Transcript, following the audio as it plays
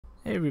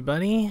Hey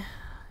everybody,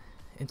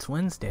 it's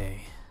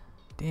Wednesday.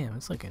 Damn,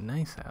 it's looking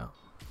nice out.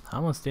 I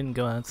almost didn't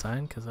go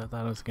outside because I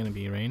thought it was going to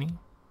be raining,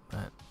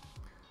 but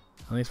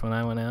at least when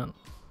I went out,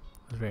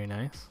 it was very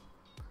nice.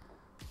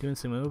 Doing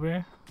some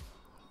Uber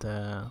at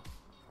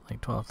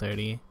like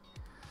 12:30.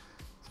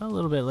 So a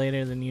little bit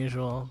later than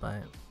usual,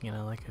 but you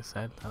know, like I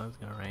said, thought it was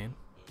going to rain.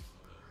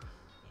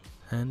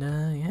 And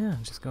yeah,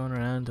 just going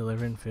around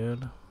delivering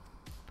food.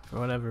 For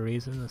whatever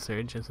reason, the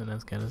surge isn't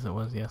as good as it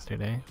was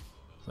yesterday.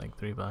 It's like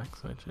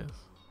 $3, which is,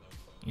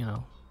 you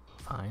know,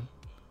 fine.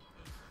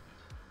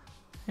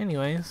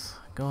 Anyways,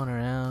 going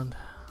around,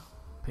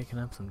 picking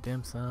up some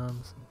dim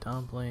sums, some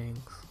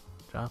dumplings,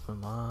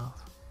 dropping them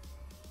off.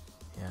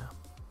 Yeah.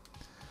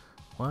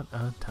 What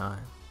a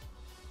time.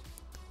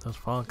 Those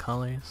fall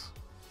colors.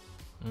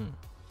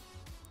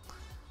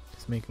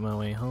 Just making my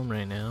way home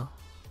right now.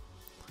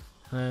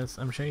 As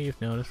I'm sure you've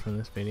noticed from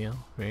this video,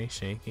 very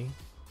shaky.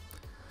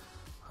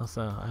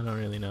 Also, I don't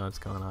really know what's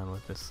going on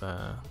with this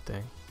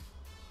thing,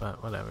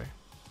 but whatever.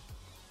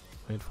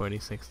 Paid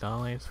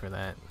 $46 for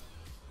that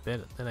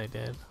bit that I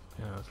did.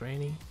 You know, it was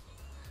rainy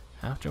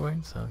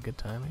afterwards, so good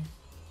timing.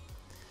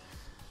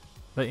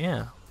 But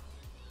yeah,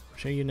 I'm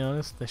sure you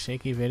noticed the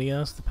shaky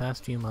videos the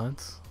past few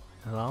months.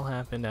 It all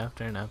happened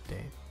after an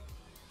update.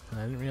 And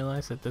I didn't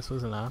realize that this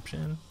was an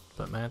option,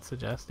 but Matt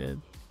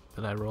suggested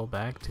that I roll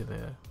back to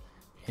the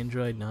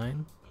Android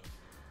 9.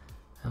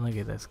 And look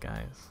at this,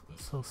 guys.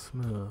 It's so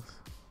smooth.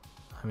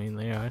 I mean,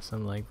 there are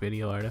some like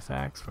video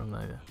artifacts from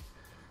the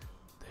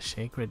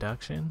shake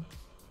reduction,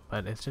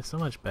 but it's just so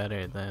much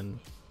better than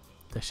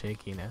the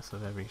shakiness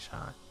of every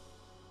shot.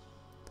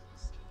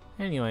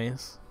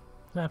 Anyways,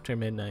 it's after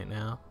midnight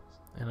now,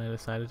 and I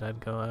decided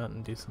I'd go out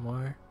and do some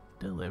more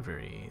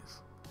deliveries.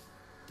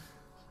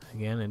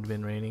 Again, it'd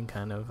been raining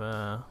kind of,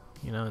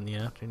 you know, in the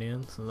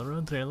afternoon, so the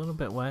roads are a little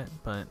bit wet,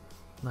 but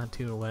not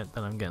too wet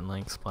that I'm getting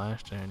like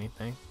splashed or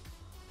anything.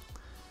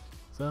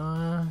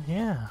 So,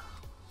 yeah.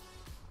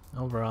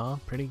 Overall,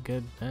 pretty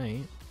good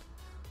night.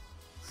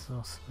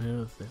 So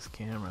smooth, this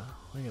camera.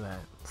 Look at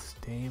that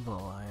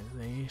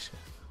stabilization.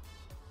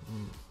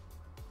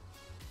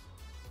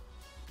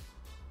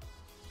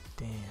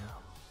 Damn.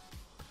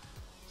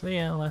 So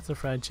yeah, lots of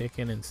fried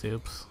chicken and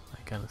soups,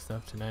 that kind of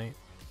stuff tonight.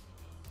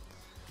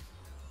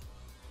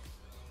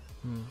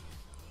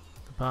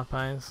 The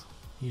Popeyes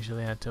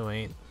usually had to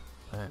wait,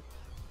 but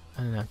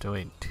I didn't have to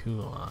wait too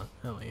long,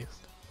 at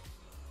least.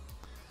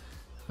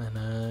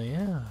 And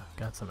yeah,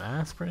 got some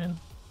aspirin,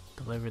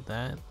 delivered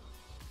that.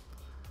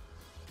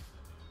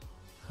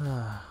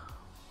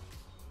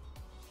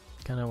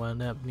 Kind of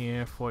wound up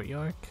near Fort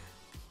York,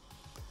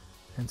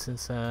 and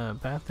since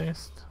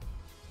Bathurst,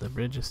 the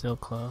bridge is still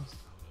closed,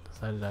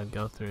 decided I'd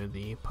go through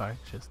the park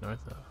just north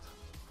of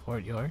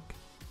Fort York,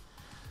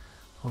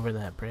 over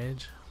that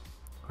bridge,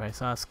 where I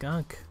saw a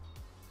skunk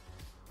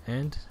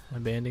and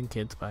abandoned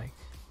kid's bike.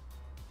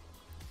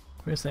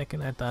 For a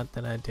second I thought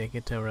that I'd take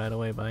it to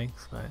Right-Away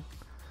Bikes, but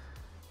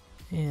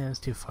yeah, it's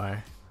too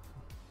far.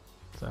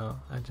 So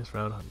I just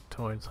rode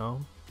towards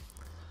home,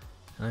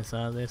 and I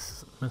saw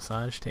this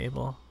massage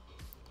table.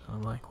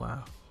 I'm like,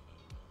 wow,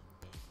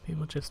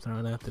 people just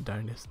throwing out the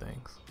darndest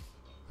things.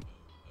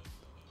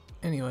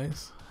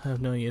 Anyways, I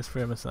have no use for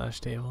a massage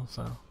table,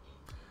 so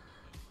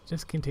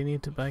just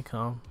continued to bike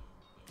home.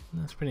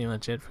 And that's pretty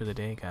much it for the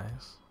day,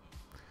 guys.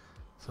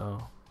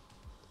 So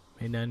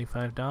made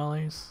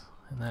 $95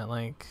 in that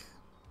like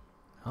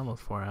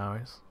almost 4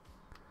 hours.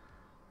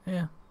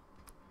 Yeah.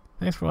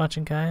 Thanks for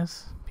watching,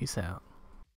 guys. Peace out.